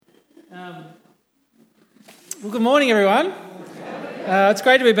Well, good morning, everyone. It's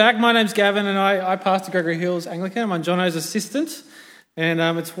great to be back. My name's Gavin, and I pastor Gregory Hills Anglican. I'm Jono's assistant, and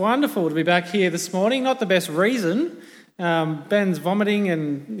it's wonderful to be back here this morning. Not the best reason. Ben's vomiting,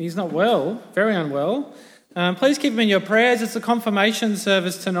 and he's not well, very unwell. Please keep him in your prayers. It's a confirmation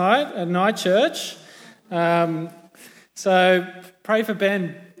service tonight at night church. So pray for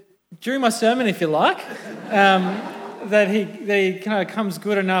Ben during my sermon, if you like. That he kind of comes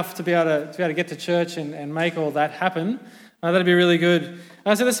good enough to be able to get to church and make all that happen. That'd be really good.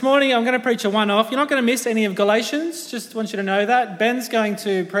 So this morning I'm going to preach a one-off. You're not going to miss any of Galatians. Just want you to know that. Ben's going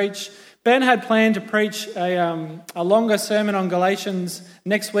to preach. Ben had planned to preach a longer sermon on Galatians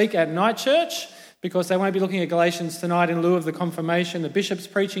next week at night church because they won't be looking at Galatians tonight in lieu of the confirmation. The bishop's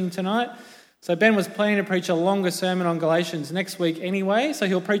preaching tonight. So Ben was planning to preach a longer sermon on Galatians next week anyway. So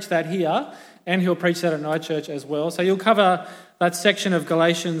he'll preach that here. And he'll preach that at night church as well. So you'll cover that section of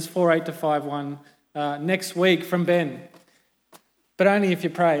Galatians 4:8 to 5:1 next week from Ben. But only if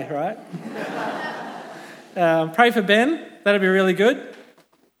you pray, right? Pray for Ben. That'll be really good.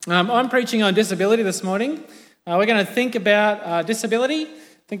 I'm preaching on disability this morning. We're going to think about disability.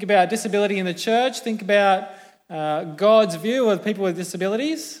 Think about disability in the church. Think about God's view of people with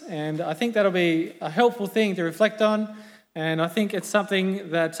disabilities. And I think that'll be a helpful thing to reflect on. And I think it's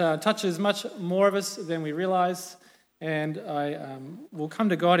something that touches much more of us than we realise. And I will come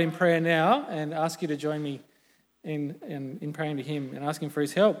to God in prayer now and ask you to join me in praying to Him and asking for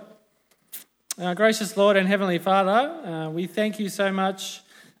His help. Gracious Lord and Heavenly Father, we thank you so much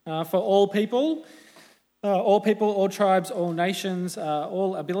for all people, all tribes, all nations,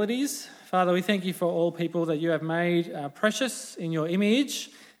 all abilities. Father, we thank you for all people that you have made precious in your image.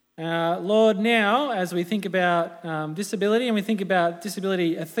 Lord, now as we think about disability and we think about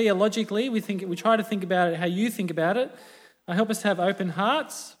disability theologically, we try to think about it how you think about it. Help us to have open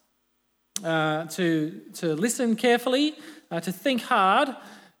hearts, to listen carefully, to think hard,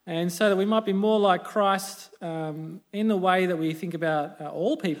 and so that we might be more like Christ in the way that we think about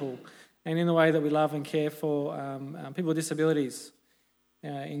all people and in the way that we love and care for people with disabilities.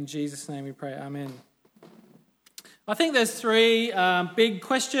 In Jesus' name we pray, amen. I think there's three big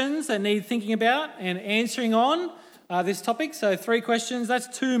questions that need thinking about and answering on this topic. So 3 questions. That's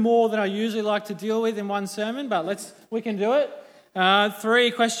 2 more than I usually like to deal with in one sermon, but we can do it.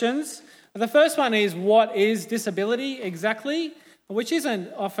 3 questions. The first one is, what is disability exactly? Which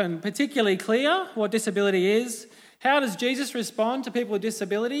isn't often particularly clear what disability is. How does Jesus respond to people with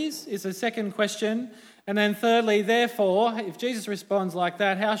disabilities is the second question. And then thirdly, therefore, if Jesus responds like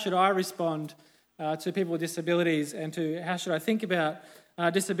that, how should I respond to people with disabilities, and to how should I think about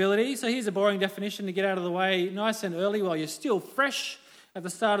disability? So here's a boring definition to get out of the way nice and early while you're still fresh at the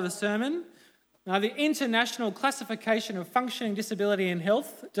start of the sermon. Now, the International Classification of Functioning Disability and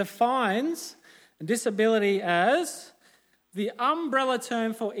Health defines disability as the umbrella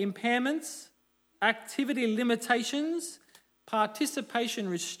term for impairments, activity limitations, participation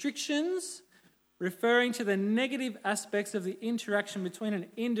restrictions, referring to the negative aspects of the interaction between an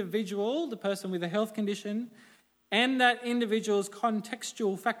individual, the person with a health condition, and that individual's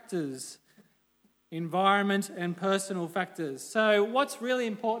contextual factors, environment and personal factors. So what's really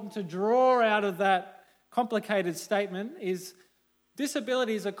important to draw out of that complicated statement is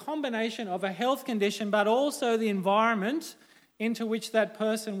disability is a combination of a health condition but also the environment into which that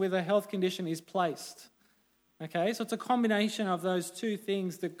person with a health condition is placed. Okay, so it's a combination of those 2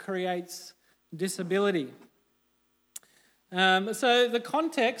 things that creates disability. So the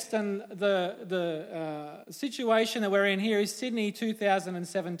context and the situation that we're in here is Sydney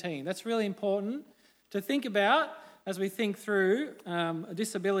 2017. That's really important to think about as we think through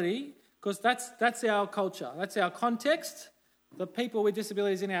disability, because that's our culture, that's our context. The people with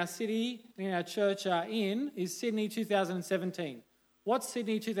disabilities in our city, in our church are in, is Sydney 2017. What's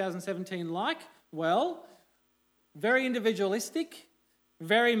Sydney 2017 like? Well, very individualistic,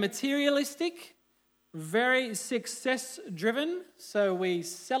 very materialistic, very success-driven. So we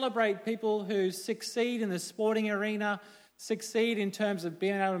celebrate people who succeed in the sporting arena, succeed in terms of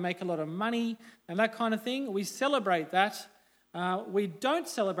being able to make a lot of money and that kind of thing. We celebrate that. We don't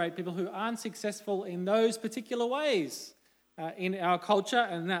celebrate people who aren't successful in those particular ways in our culture,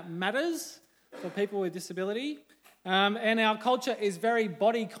 and that matters for people with disability. And our culture is very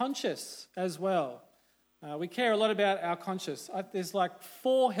body conscious as well. We care a lot about our conscience. There's like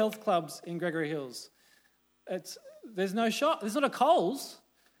 4 health clubs in Gregory Hills. There's no shop. There's not a Coles,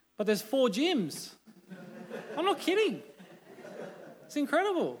 but there's 4 gyms. I'm not kidding. It's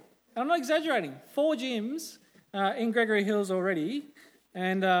incredible. I'm not exaggerating. 4 gyms in Gregory Hills already,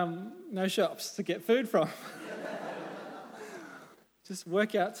 and no shops to get food from. Just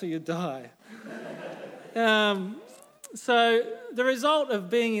work out till you die. So the result of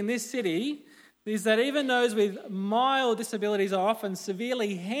being in this city is that even those with mild disabilities are often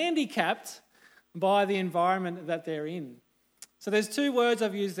severely handicapped by the environment that they're in. So there's two words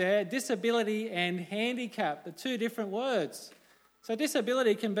I've used there, disability and handicap. They're two different words. So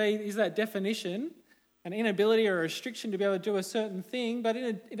disability is that definition, an inability or a restriction to be able to do a certain thing, but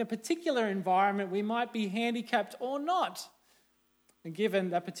in a particular environment we might be handicapped or not, given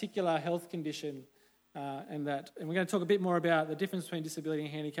that particular health condition. And we're going to talk a bit more about the difference between disability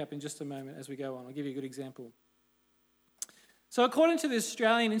and handicap in just a moment as we go on. I'll give you a good example. So according to the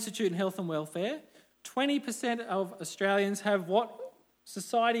Australian Institute of Health and Welfare, 20% of Australians have what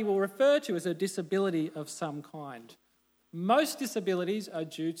society will refer to as a disability of some kind. Most disabilities are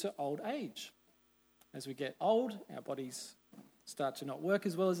due to old age. As we get old, our bodies start to not work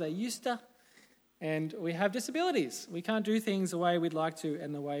as well as they used to, and we have disabilities. We can't do things the way we'd like to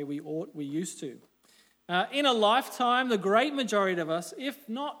and the way we used to. In a lifetime, the great majority of us, if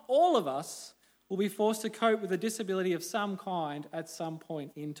not all of us, will be forced to cope with a disability of some kind at some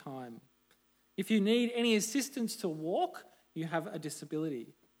point in time. If you need any assistance to walk, you have a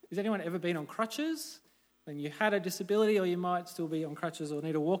disability. Has anyone ever been on crutches? Then you had a disability, or you might still be on crutches or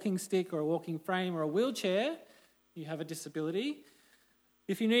need a walking stick or a walking frame or a wheelchair, you have a disability.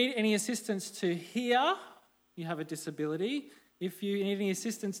 If you need any assistance to hear, you have a disability. If you need any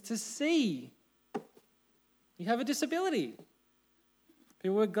assistance to see, you have a disability.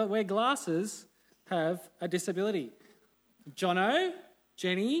 People who wear glasses have a disability. Jono,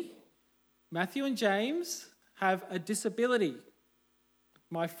 Jenny, Matthew and James have a disability.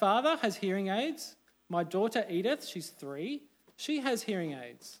 My father has hearing aids. My daughter Edith, she's 3, she has hearing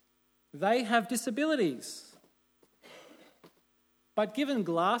aids. They have disabilities. But given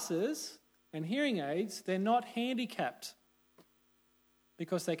glasses and hearing aids, they're not handicapped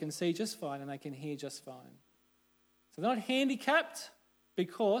because they can see just fine and they can hear just fine. So they're not handicapped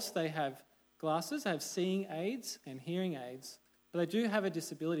because they have glasses, they have seeing aids and hearing aids, but they do have a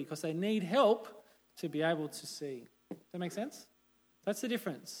disability because they need help to be able to see. Does that make sense? That's the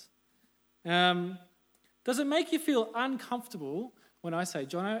difference. Does it make you feel uncomfortable when I say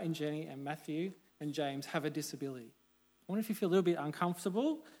Jono and Jenny and Matthew and James have a disability? I wonder if you feel a little bit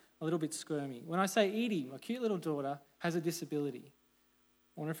uncomfortable, a little bit squirmy. When I say Edie, my cute little daughter, has a disability,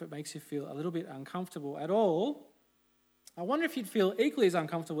 I wonder if it makes you feel a little bit uncomfortable at all. I wonder if you'd feel equally as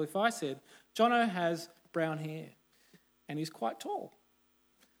uncomfortable if I said, Jono has brown hair and he's quite tall.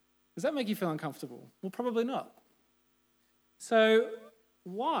 Does that make you feel uncomfortable? Well, probably not. So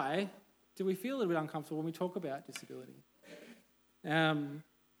why do we feel a little bit uncomfortable when we talk about disability?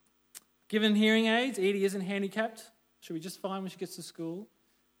 Given hearing aids, Edie isn't handicapped. She'll be just fine when she gets to school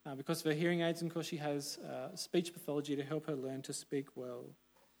because of her hearing aids and because she has speech pathology to help her learn to speak well.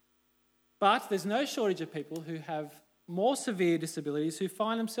 But there's no shortage of people who have more severe disabilities who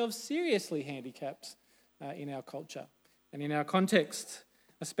find themselves seriously handicapped in our culture and in our context,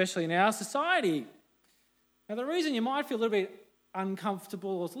 especially in our society. Now, the reason you might feel a little bit uncomfortable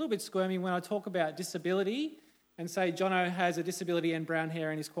or it's a little bit squirmy when I talk about disability and say Jono has a disability and brown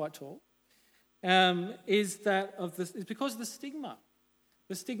hair and he's quite tall, is because of the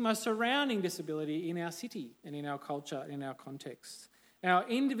stigma surrounding disability in our city and in our culture and in our context. Our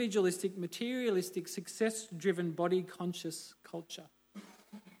individualistic, materialistic, success-driven, body-conscious culture,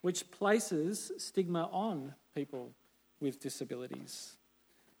 which places stigma on people with disabilities.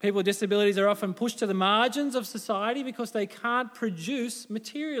 People with disabilities are often pushed to the margins of society because they can't produce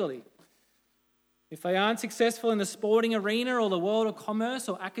materially. If they aren't successful in the sporting arena or the world of commerce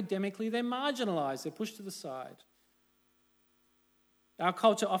or academically, they're marginalised, they're pushed to the side. Our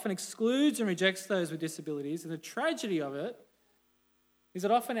culture often excludes and rejects those with disabilities, and the tragedy of it is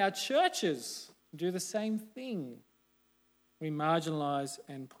that often our churches do the same thing. We marginalise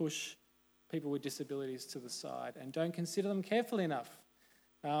and push people with disabilities to the side and don't consider them carefully enough.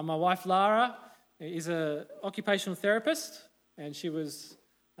 My wife Lara is an occupational therapist, and she was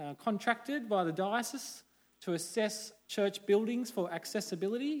contracted by the diocese to assess church buildings for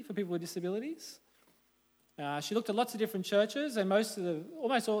accessibility for people with disabilities. She looked at lots of different churches, and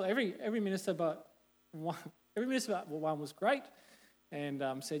every minister but one was great,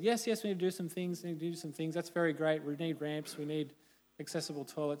 and said yes, we need to do some things. That's very great. We need ramps. We need accessible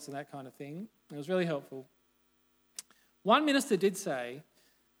toilets and that kind of thing. It was really helpful. One minister did say,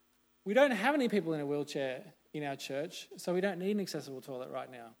 we don't have any people in a wheelchair in our church, so we don't need an accessible toilet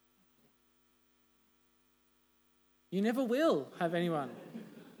right now. You never will have anyone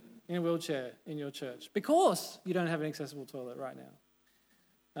in a wheelchair in your church because you don't have an accessible toilet right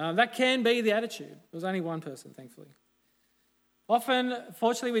now. That can be the attitude. There was only one person, thankfully. Often,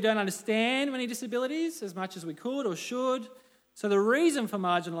 fortunately, we don't understand many disabilities as much as we could or should. So the reason for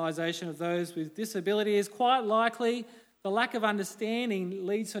marginalisation of those with disability is quite likely the lack of understanding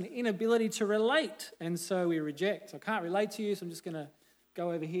leads to an inability to relate, and so we reject. I can't relate to you, so I'm just going to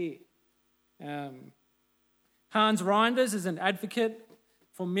go over here. Hans Reinders is an advocate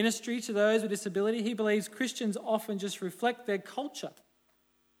for ministry to those with disability. He believes Christians often just reflect their culture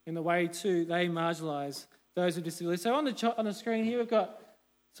in the way too they marginalise those with disability. So on the screen here we've got,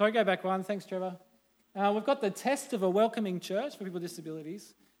 sorry, go back one, thanks Trevor. We've got the test of a welcoming church for people with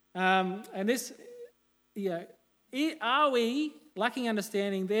disabilities. And this, are we lacking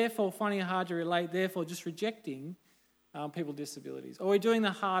understanding, therefore finding it hard to relate, therefore just rejecting people with disabilities? Or are we doing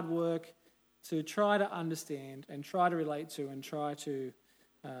the hard work to try to understand and try to relate to and try to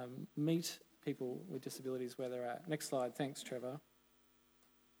meet people with disabilities where they're at? Next slide, thanks Trevor.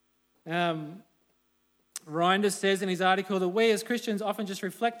 Reinders says in his article that we as Christians often just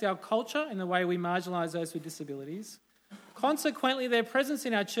reflect our culture in the way we marginalise those with disabilities. Consequently, their presence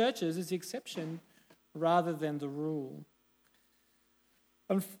in our churches is the exception rather than the rule.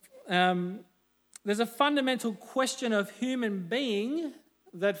 There's a fundamental question of human being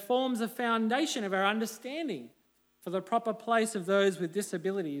that forms the foundation of our understanding for the proper place of those with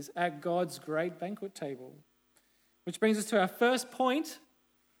disabilities at God's great banquet table. Which brings us to our first point.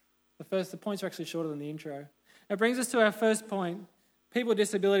 The points are actually shorter than the intro. It brings us to our first point. People with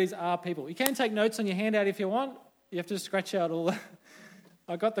disabilities are people. You can take notes on your handout if you want. You have to scratch out all the...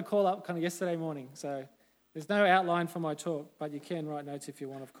 I got the call up kind of yesterday morning, so there's no outline for my talk, but you can write notes if you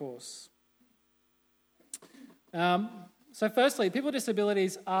want, of course. So firstly, people with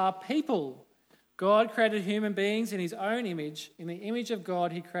disabilities are people. God created human beings in his own image. In the image of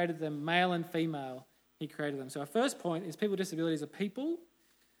God, he created them, male and female. He created them. So our first point is people with disabilities are people.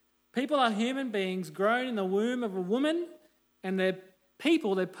 People are human beings grown in the womb of a woman, and they're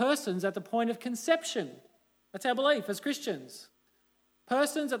people, they're persons at the point of conception. That's our belief as Christians.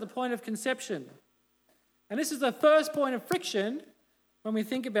 Persons at the point of conception. And this is the first point of friction when we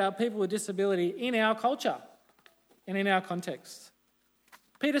think about people with disability in our culture and in our context.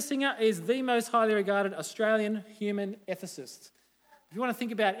 Peter Singer is the most highly regarded Australian human ethicist. If you want to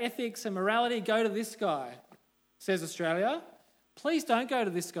think about ethics and morality, go to this guy, says Australia. Please don't go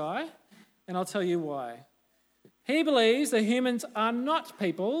to this guy, and I'll tell you why. He believes that humans are not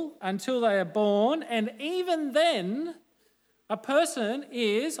people until they are born, and even then, a person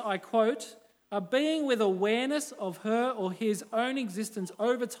is, I quote, a being with awareness of her or his own existence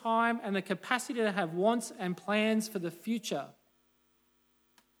over time and the capacity to have wants and plans for the future.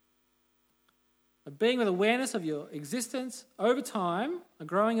 A being with awareness of your existence over time, a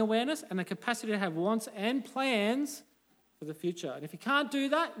growing awareness, and the capacity to have wants and plans for the future. And if you can't do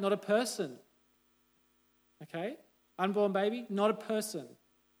that, not a person. Okay? Unborn baby, not a person.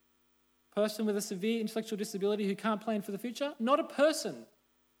 Person with a severe intellectual disability who can't plan for the future, not a person,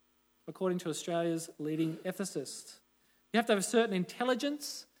 according to Australia's leading ethicist. You have to have a certain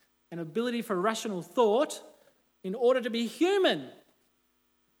intelligence and ability for rational thought in order to be human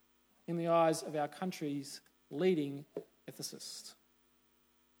in the eyes of our country's leading ethicist.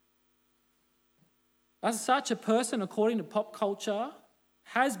 As such, a person, according to pop culture,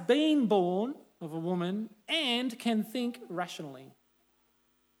 has been born of a woman and can think rationally.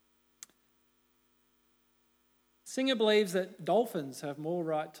 Singer believes that dolphins have more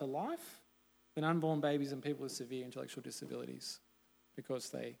right to life than unborn babies and people with severe intellectual disabilities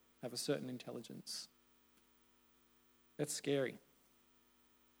because they have a certain intelligence. That's scary.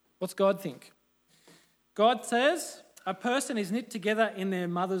 What's God think? God says, a person is knit together in their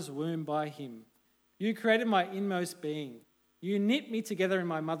mother's womb by him. You created my inmost being. You knit me together in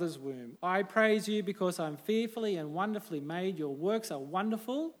my mother's womb. I praise you because I'm fearfully and wonderfully made. Your works are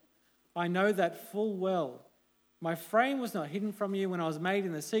wonderful. I know that full well. My frame was not hidden from you when I was made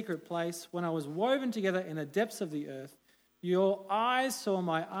in the secret place, when I was woven together in the depths of the earth. Your eyes saw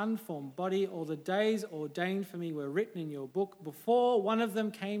my unformed body. All the days ordained for me were written in your book before one of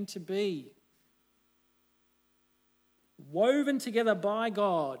them came to be. Woven together by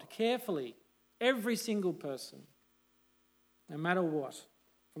God, carefully, every single person, no matter what,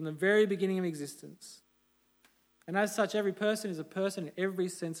 from the very beginning of existence. And as such, every person is a person in every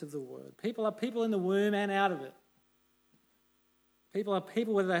sense of the word. People are people in the womb and out of it. People are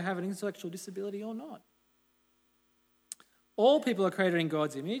people whether they have an intellectual disability or not. All people are created in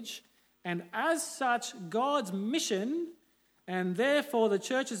God's image, and as such, God's mission, and therefore the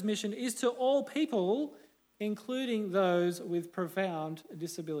church's mission, is to all people, including those with profound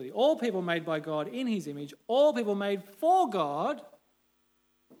disability. All people made by God in his image, all people made for God,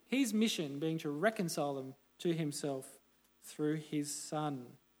 his mission being to reconcile them to himself through his Son.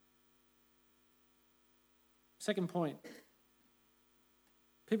 Second point.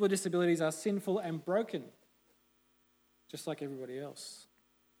 People with disabilities are sinful and broken, just like everybody else.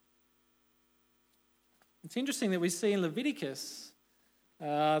 It's interesting that we see in Leviticus,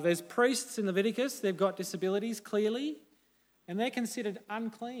 there's priests in Leviticus, they've got disabilities clearly, and they're considered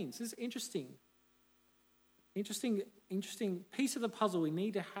unclean. So this is interesting. Interesting piece of the puzzle we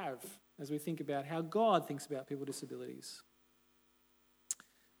need to have as we think about how God thinks about people with disabilities.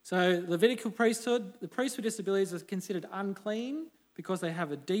 So Levitical priesthood, the priests with disabilities are considered unclean because they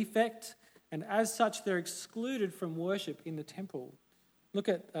have a defect, and as such they're excluded from worship in the temple. Look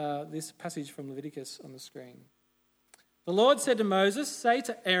at this passage from Leviticus on the screen. The Lord said to Moses, "Say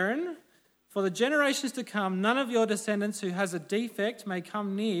to Aaron, for the generations to come, none of your descendants who has a defect may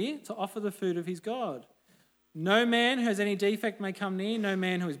come near to offer the food of his God. No man who has any defect may come near, no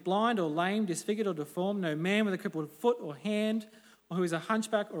man who is blind or lame, disfigured or deformed, no man with a crippled foot or hand, or who is a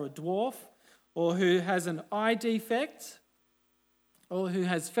hunchback or a dwarf, or who has an eye defect, or who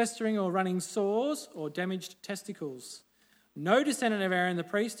has festering or running sores or damaged testicles. No descendant of Aaron the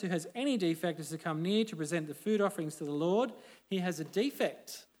priest who has any defect is to come near to present the food offerings to the Lord. He has a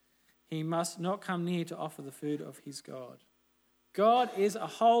defect. He must not come near to offer the food of his God." God is a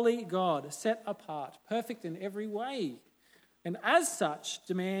holy God, set apart, perfect in every way, and as such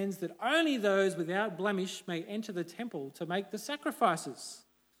demands that only those without blemish may enter the temple to make the sacrifices.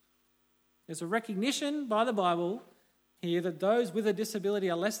 There's a recognition by the Bible here that those with a disability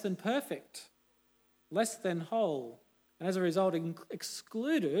are less than perfect, less than whole, and as a result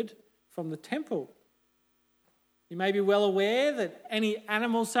excluded from the temple. You may be well aware that any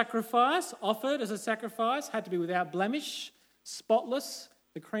animal sacrifice offered as a sacrifice had to be without blemish, spotless,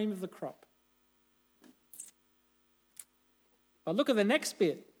 the cream of the crop. But look at the next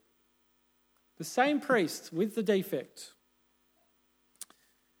bit. The same priest with the defect.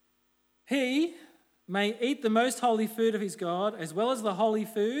 He may eat the most holy food of his God as well as the holy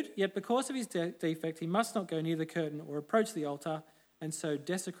food, yet because of his defect he must not go near the curtain or approach the altar and so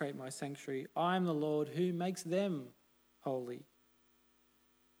desecrate my sanctuary. I am the Lord who makes them holy.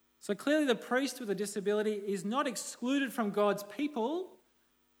 So clearly the priest with a disability is not excluded from God's people,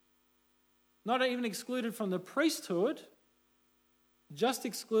 not even excluded from the priesthood, just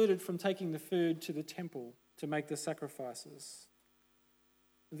excluded from taking the food to the temple to make the sacrifices.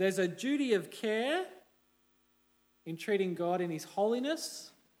 There's a duty of care in treating God in his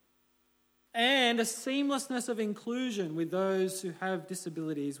holiness and a seamlessness of inclusion with those who have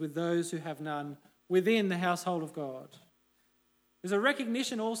disabilities, with those who have none, within the household of God. There's a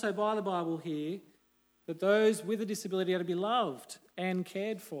recognition also by the Bible here that those with a disability are to be loved and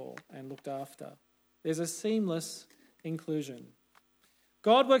cared for and looked after. There's a seamless inclusion.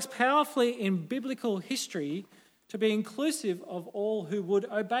 God works powerfully in biblical history to be inclusive of all who would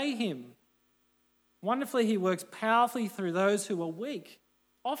obey him. Wonderfully, he works powerfully through those who are weak,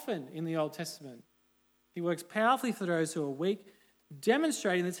 often in the Old Testament. He works powerfully through those who are weak,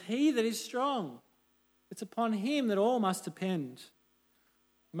 demonstrating that it's he that is strong. It's upon him that all must depend.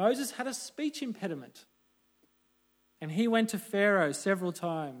 Moses had a speech impediment, and he went to Pharaoh several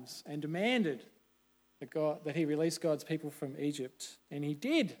times and demanded that he release God's people from Egypt, and he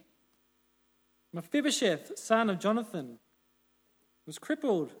did. Mephibosheth, son of Jonathan, was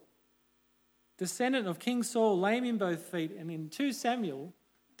crippled, descendant of King Saul, lame in both feet, and in 2 Samuel,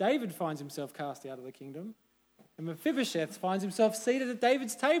 David finds himself cast out of the kingdom, and Mephibosheth finds himself seated at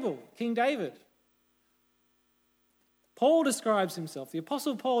David's table, King David. Paul describes himself, the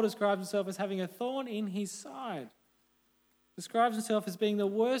Apostle Paul describes himself as having a thorn in his side, describes himself as being the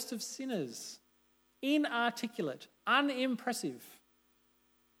worst of sinners, inarticulate, unimpressive.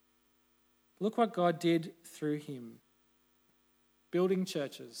 Look what God did through him. Building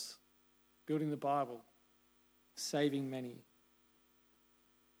churches, building the Bible, saving many.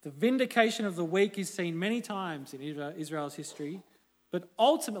 The vindication of the weak is seen many times in Israel's history, but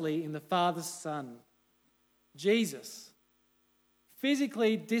ultimately in the Father's Son, Jesus,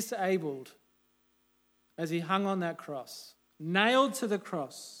 physically disabled as he hung on that cross, nailed to the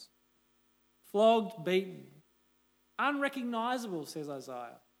cross, flogged, beaten, unrecognisable, says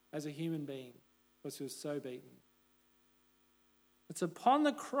Isaiah, as a human being, because he was so beaten. It's upon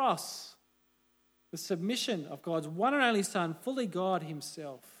the cross, the submission of God's one and only Son, fully God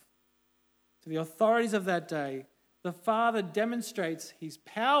himself, to the authorities of that day, the Father demonstrates his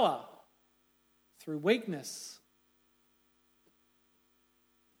power through weakness.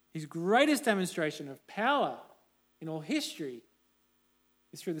 His greatest demonstration of power in all history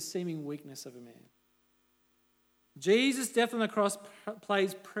is through the seeming weakness of a man. Jesus' death on the cross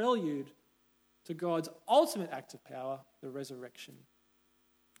plays prelude to God's ultimate act of power the resurrection.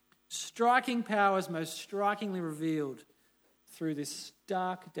 Striking power is most strikingly revealed through this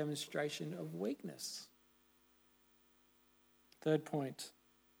stark demonstration of weakness. Third point,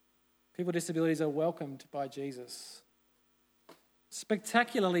 people with disabilities are welcomed by Jesus.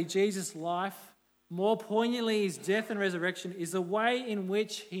 Spectacularly, Jesus' life, more poignantly his death and resurrection, is the way in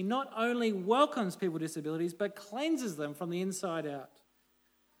which he not only welcomes people with disabilities, but cleanses them from the inside out.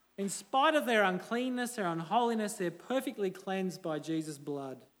 In spite of their uncleanness, their unholiness, they're perfectly cleansed by Jesus'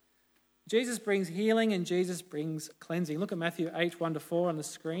 blood. Jesus brings healing and Jesus brings cleansing. Look at Matthew 8, 1-4 on the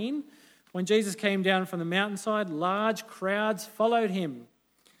screen. When Jesus came down from the mountainside, large crowds followed him.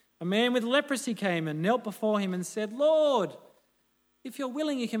 A man with leprosy came and knelt before him and said, "Lord, if you're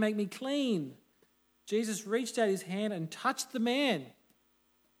willing, you can make me clean." Jesus reached out his hand and touched the man.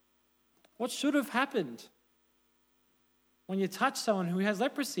 What should have happened? When you touch someone who has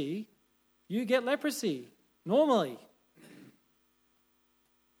leprosy, you get leprosy, normally.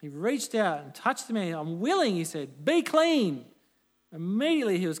 He reached out and touched the man. "I'm willing," he said, "be clean."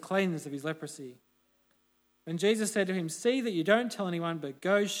 Immediately he was cleansed of his leprosy. And Jesus said to him, "See that you don't tell anyone, but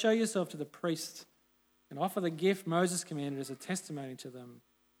go show yourself to the priest and offer the gift Moses commanded as a testimony to them."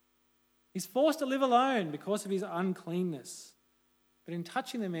 He's forced to live alone because of his uncleanness. But in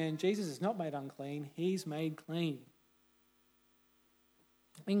touching the man, Jesus is not made unclean, he's made clean.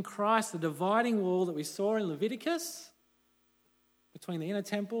 In Christ, the dividing wall that we saw in Leviticus between the inner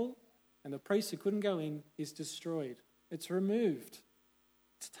temple and the priests who couldn't go in is destroyed. It's removed.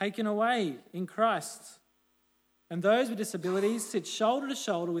 It's taken away in Christ. And those with disabilities sit shoulder to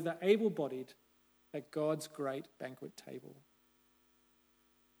shoulder with the able-bodied at God's great banquet table.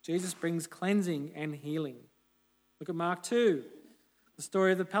 Jesus brings cleansing and healing. Look at Mark 2, the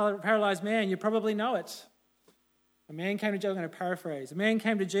story of the paralyzed man. You probably know it. A man came to Jesus, I'm going to paraphrase. A man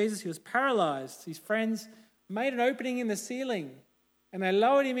came to Jesus, he was paralyzed. His friends made an opening in the ceiling and they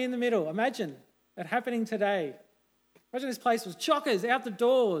lowered him in the middle. Imagine that happening today. Imagine this place was chockers out the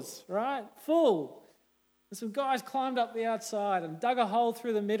doors, right? Full. And some guys climbed up the outside and dug a hole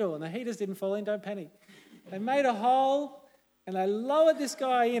through the middle and the heaters didn't fall in, don't panic. They made a hole and they lowered this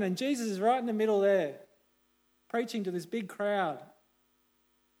guy in and Jesus is right in the middle there, preaching to this big crowd.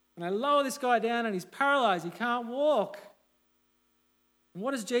 And they lower this guy down and he's paralyzed, he can't walk. And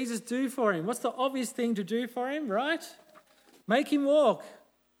what does Jesus do for him? What's the obvious thing to do for him, right? Make him walk.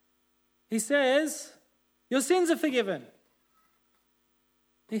 He says, "Your sins are forgiven."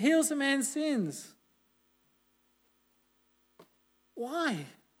 He heals the man's sins. Why?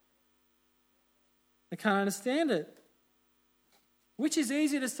 They can't understand it. Which is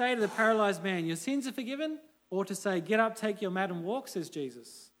easier to say to the paralyzed man, "Your sins are forgiven," or to say, "Get up, take your mat and walk," says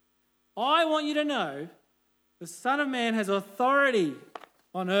Jesus. I want you to know the Son of Man has authority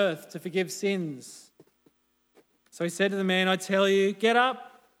on earth to forgive sins. So he said to the man, "I tell you, get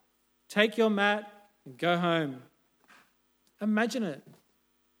up, take your mat and go home." Imagine it.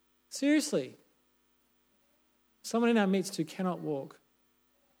 Seriously. Someone in our midst who cannot walk.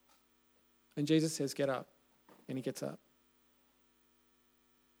 And Jesus says, "Get up." And he gets up.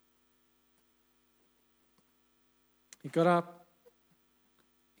 He got up,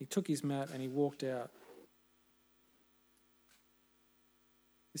 he took his mat and he walked out.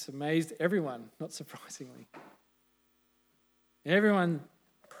 This amazed everyone, not surprisingly. Everyone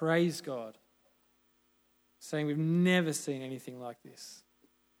praised God, saying, "We've never seen anything like this."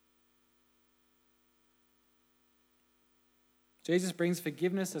 Jesus brings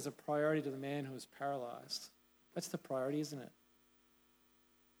forgiveness as a priority to the man who is paralyzed. That's the priority, isn't it?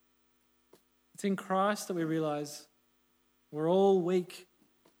 It's in Christ that we realize we're all weak.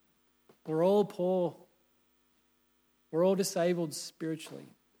 We're all poor. We're all disabled spiritually.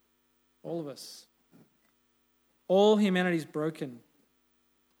 All of us. All humanity is broken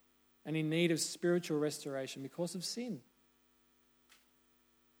and in need of spiritual restoration because of sin.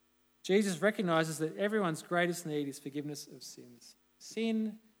 Jesus recognizes that everyone's greatest need is forgiveness of sins.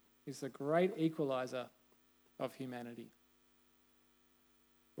 Sin is the great equalizer of humanity.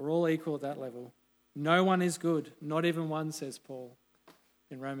 We're all equal at that level. No one is good, not even one, says Paul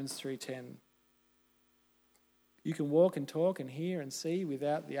in Romans 3:10. You can walk and talk and hear and see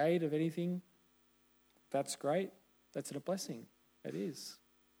without the aid of anything. That's great. That's a blessing. It is.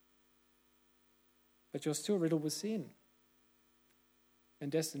 But you're still riddled with sin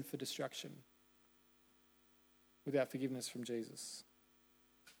and destined for destruction without forgiveness from Jesus.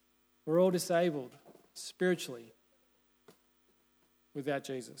 We're all disabled spiritually without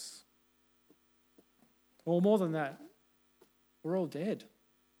Jesus. Or more than that, we're all dead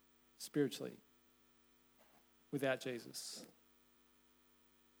spiritually without Jesus.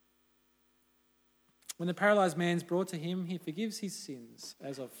 When the paralysed man's brought to him, he forgives his sins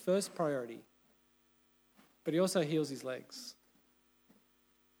as of first priority, but he also heals his legs.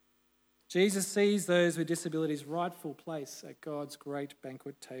 Jesus sees those with disabilities' rightful place at God's great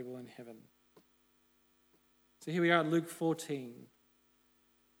banquet table in heaven. So here we are at Luke 14.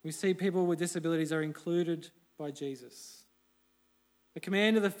 We see people with disabilities are included by Jesus. The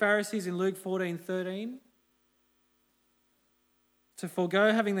command of the Pharisees in Luke 14:13 to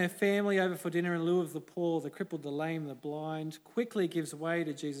forego having their family over for dinner in lieu of the poor, the crippled, the lame, the blind, quickly gives way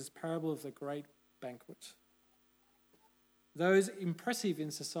to Jesus' parable of the great banquet. Those impressive in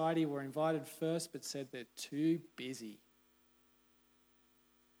society were invited first but said they're too busy.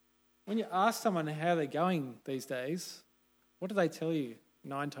 When you ask someone how they're going these days, what do they tell you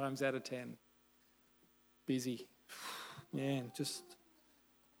 9 times out of 10? Busy. Yeah, just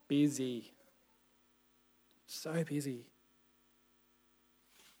busy. So busy.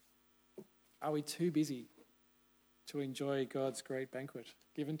 Are we too busy to enjoy God's great banquet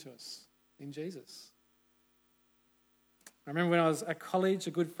given to us in Jesus? I remember when I was at college,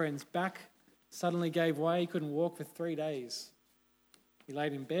 a good friend's back suddenly gave way. He couldn't walk for 3 days. He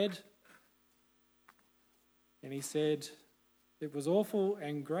laid in bed and he said it was awful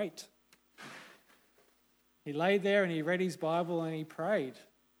and great. He laid there and he read his Bible and he prayed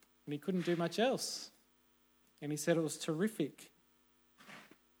and he couldn't do much else. And he said it was terrific.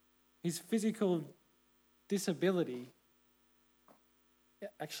 His physical disability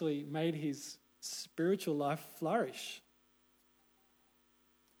actually made his spiritual life flourish.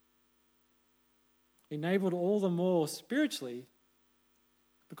 Enabled all the more spiritually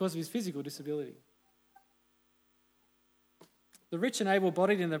because of his physical disability. The rich and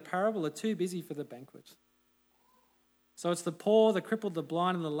able-bodied in the parable are too busy for the banquet. So it's the poor, the crippled, the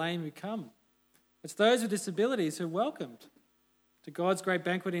blind and the lame who come. It's those with disabilities who are welcomed to God's great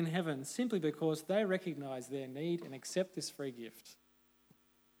banquet in heaven simply because they recognise their need and accept this free gift.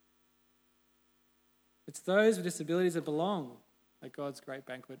 It's those with disabilities that belong at God's great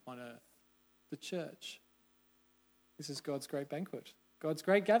banquet on earth, the church. This is God's great banquet, God's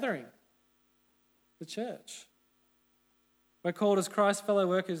great gathering, the church. We're called as Christ's fellow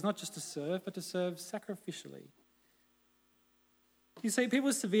workers not just to serve, but to serve sacrificially. You see, people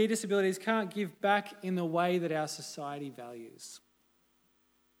with severe disabilities can't give back in the way that our society values.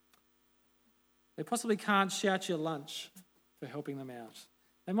 They possibly can't shout you lunch for helping them out.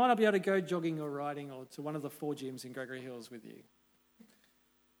 They might not be able to go jogging or riding or to one of the 4 gyms in Gregory Hills with you.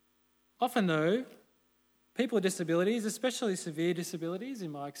 Often, though, people with disabilities, especially severe disabilities,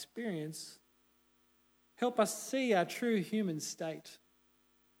 in my experience, help us see our true human state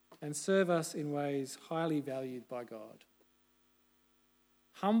and serve us in ways highly valued by God.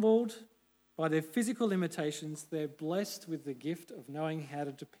 Humbled by their physical limitations, they're blessed with the gift of knowing how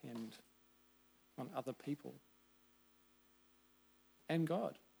to depend on other people and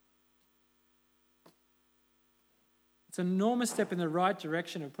God. It's an enormous step in the right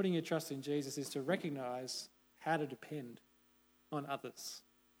direction of putting your trust in Jesus is to recognise how to depend on others.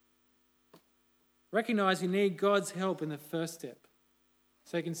 Recognise you need God's help in the first step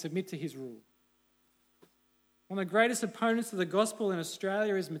so you can submit to his rule. One of the greatest opponents of the gospel in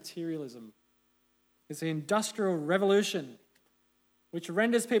Australia is materialism. It's the industrial revolution, which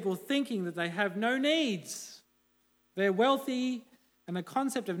renders people thinking that they have no needs. They're wealthy, and the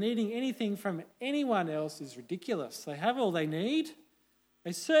concept of needing anything from anyone else is ridiculous. They have all they need.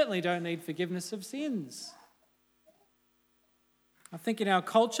 They certainly don't need forgiveness of sins. I think in our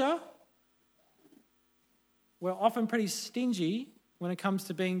culture, we're often pretty stingy when it comes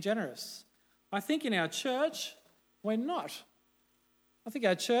to being generous. I think in our church, we're not. I think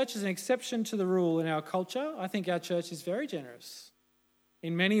our church is an exception to the rule in our culture. I think our church is very generous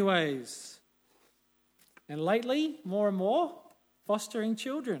in many ways. And lately, more and more, fostering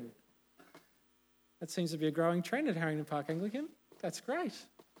children. That seems to be a growing trend at Harrington Park Anglican. That's great.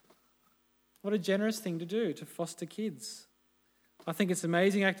 What a generous thing to do, to foster kids. I think it's an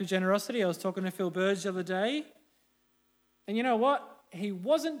amazing act of generosity. I was talking to Phil Burge the other day, and you know what? He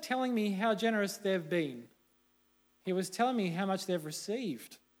wasn't telling me how generous they've been. He was telling me how much they've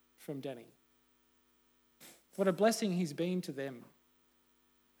received from Danny. What a blessing he's been to them.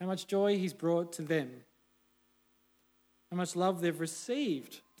 How much joy he's brought to them. How much love they've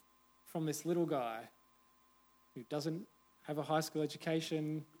received from this little guy who doesn't have a high school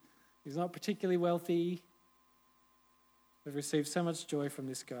education, he's not particularly wealthy. They've received so much joy from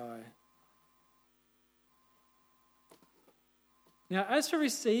this guy. Now, as for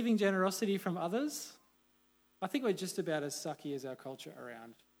receiving generosity from others, I think we're just about as sucky as our culture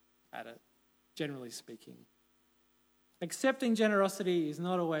around at it, generally speaking. Accepting generosity is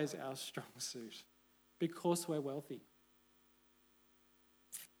not always our strong suit, because we're wealthy.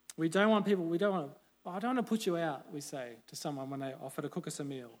 I don't want to put you out, we say to someone when they offer to cook us a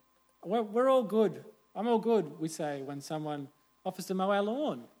meal. We're all good. I'm all good, we say when someone offers to mow our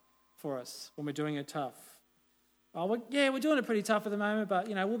lawn for us when we're doing it tough. We're doing it pretty tough at the moment, but,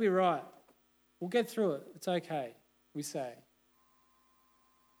 we'll be right. We'll get through it. It's okay, we say.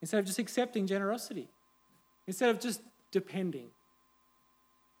 Instead of just accepting generosity. Instead of just depending.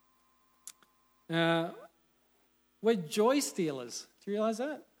 We're joy stealers. Do you realise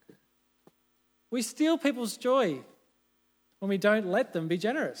that? We steal people's joy when we don't let them be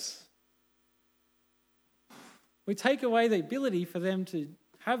generous. We take away the ability for them to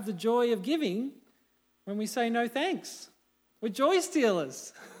have the joy of giving when we say no thanks. We're joy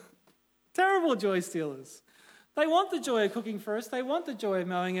stealers. Terrible joy stealers. They want the joy of cooking for us. They want the joy of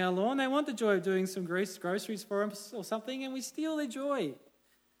mowing our lawn. They want the joy of doing some groceries for us or something, and we steal their joy.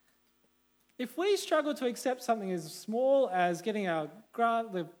 If we struggle to accept something as small as getting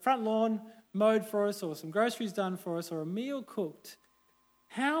the front lawn mowed for us or some groceries done for us or a meal cooked,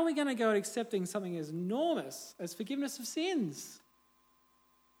 how are we going to go at accepting something as enormous as forgiveness of sins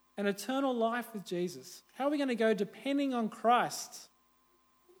and eternal life with Jesus? How are we going to go depending on Christ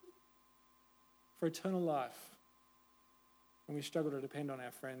for eternal life when we struggle to depend on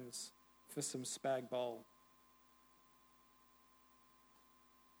our friends for some spag bowl?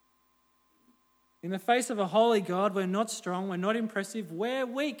 In the face of a holy God, we're not strong, we're not impressive, we're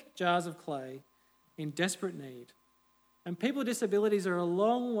weak jars of clay in desperate need. And people with disabilities are a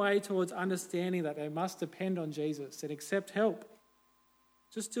long way towards understanding that they must depend on Jesus and accept help.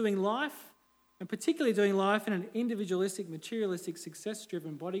 Just doing life, and particularly doing life in an individualistic, materialistic,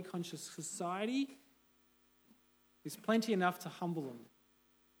 success-driven, body-conscious society, is plenty enough to humble them.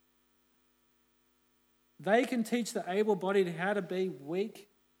 They can teach the able-bodied how to be weak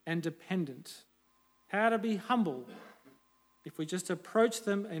and dependent, how to be humble, if we just approach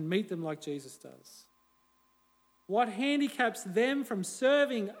them and meet them like Jesus does. What handicaps them from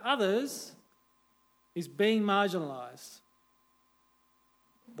serving others is being marginalised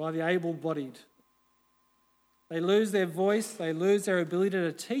by the able-bodied. They lose their voice, they lose their ability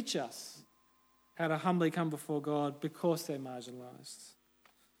to teach us how to humbly come before God because they're marginalised.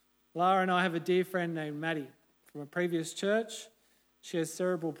 Lara and I have a dear friend named Maddie from a previous church. She has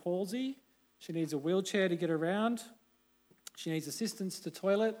cerebral palsy. She needs a wheelchair to get around. She needs assistance to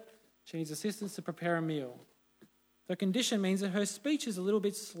toilet. She needs assistance to prepare a meal. The condition means that her speech is a little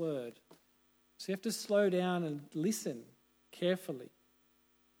bit slurred. So you have to slow down and listen carefully.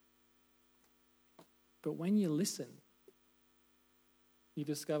 But when you listen, you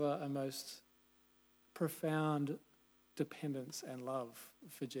discover a most profound dependence and love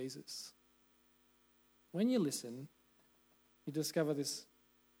for Jesus. When you listen, you discover this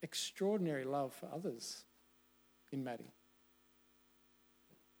extraordinary love for others in Maddie.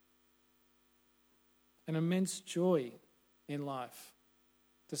 An immense joy in life,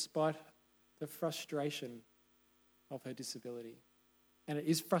 despite the frustration of her disability. And it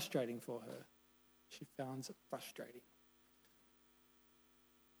is frustrating for her. She finds it frustrating.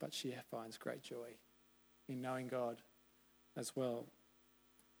 But she finds great joy in knowing God as well.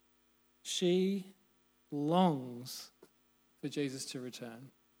 She longs for Jesus to return.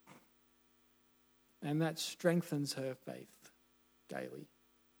 And that strengthens her faith daily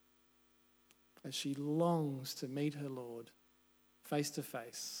as she longs to meet her Lord face to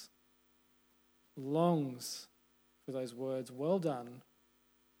face, longs for those words, "Well done,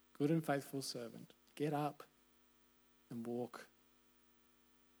 good and faithful servant. Get up and walk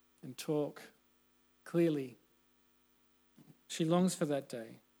and talk clearly." She longs for that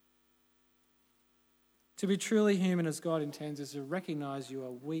day. To be truly human as God intends is to recognise you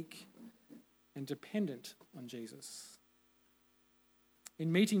are weak and dependent on Jesus.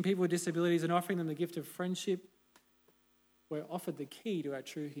 In meeting people with disabilities and offering them the gift of friendship, we're offered the key to our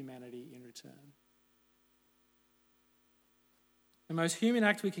true humanity in return. The most human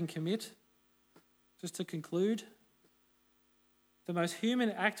act we can commit, just to conclude, the most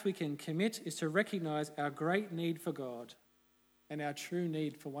human act we can commit is to recognise our great need for God and our true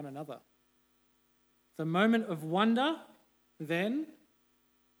need for one another. The moment of wonder, then,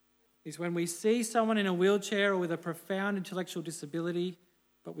 is when we see someone in a wheelchair or with a profound intellectual disability,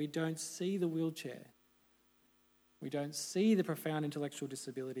 but we don't see the wheelchair. We don't see the profound intellectual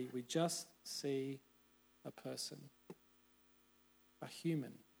disability. We just see a person, a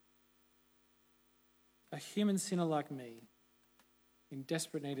human sinner like me, in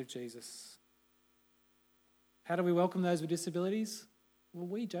desperate need of Jesus. How do we welcome those with disabilities? Well,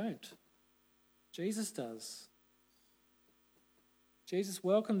 we don't. Jesus does. Jesus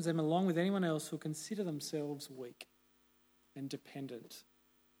welcomes them along with anyone else who consider themselves weak and dependent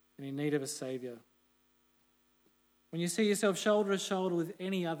and in need of a saviour. When you see yourself shoulder to shoulder with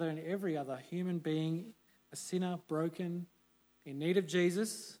any other and every other human being, a sinner, broken, in need of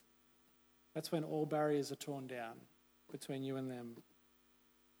Jesus, that's when all barriers are torn down between you and them.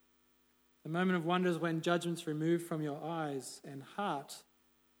 The moment of wonder is when judgment's removed from your eyes and heart,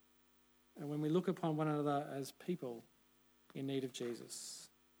 and when we look upon one another as people in need of Jesus.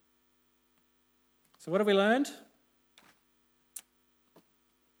 So what have we learned?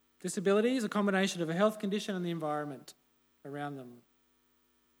 Disability is a combination of a health condition and the environment around them.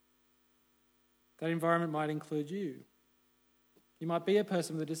 That environment might include you. You might be a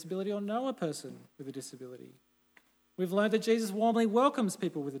person with a disability or know a person with a disability. We've learned that Jesus warmly welcomes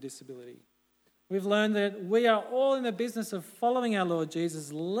people with a disability. We've learned that we are all in the business of following our Lord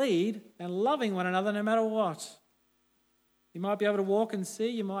Jesus' lead and loving one another no matter what. You might be able to walk and see,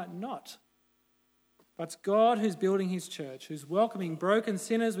 you might not. But it's God who's building his church, who's welcoming broken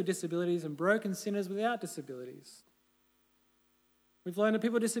sinners with disabilities and broken sinners without disabilities. We've learned that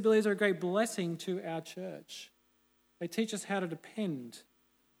people with disabilities are a great blessing to our church. They teach us how to depend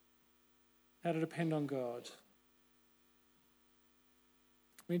on God.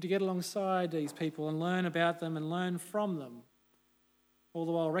 We need to get alongside these people and learn about them and learn from them, all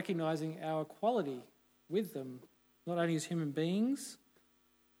the while recognising our equality with them, not only as human beings,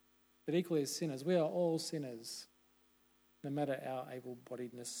 but equally as sinners. We are all sinners, no matter our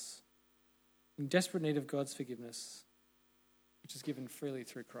able-bodiedness, in desperate need of God's forgiveness, which is given freely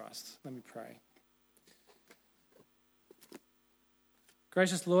through Christ. Let me pray.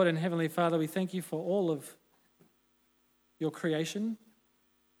 Gracious Lord and Heavenly Father, we thank you for all of your creation.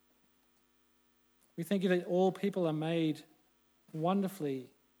 We thank you that all people are made wonderfully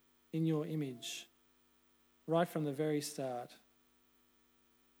in your image, right from the very start,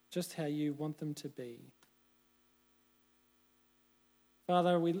 just how you want them to be.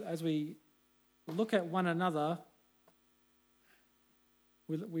 Father, as we look at one another,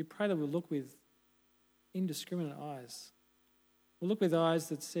 we pray that we'll look with indiscriminate eyes. We'll look with eyes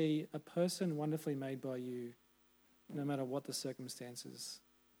that see a person wonderfully made by you, no matter what the circumstances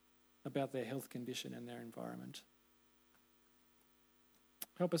about their health condition and their environment.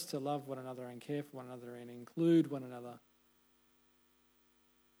 Help us to love one another and care for one another and include one another.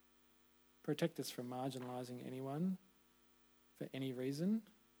 Protect us from marginalising anyone for any reason.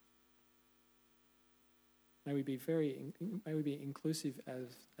 May we be inclusive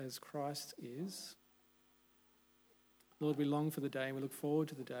as Christ is. Lord, we long for the day and we look forward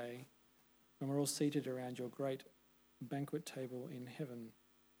to the day when we're all seated around your great banquet table in heaven,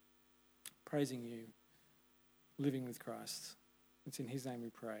 praising you, living with Christ. It's in his name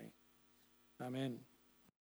we pray. Amen.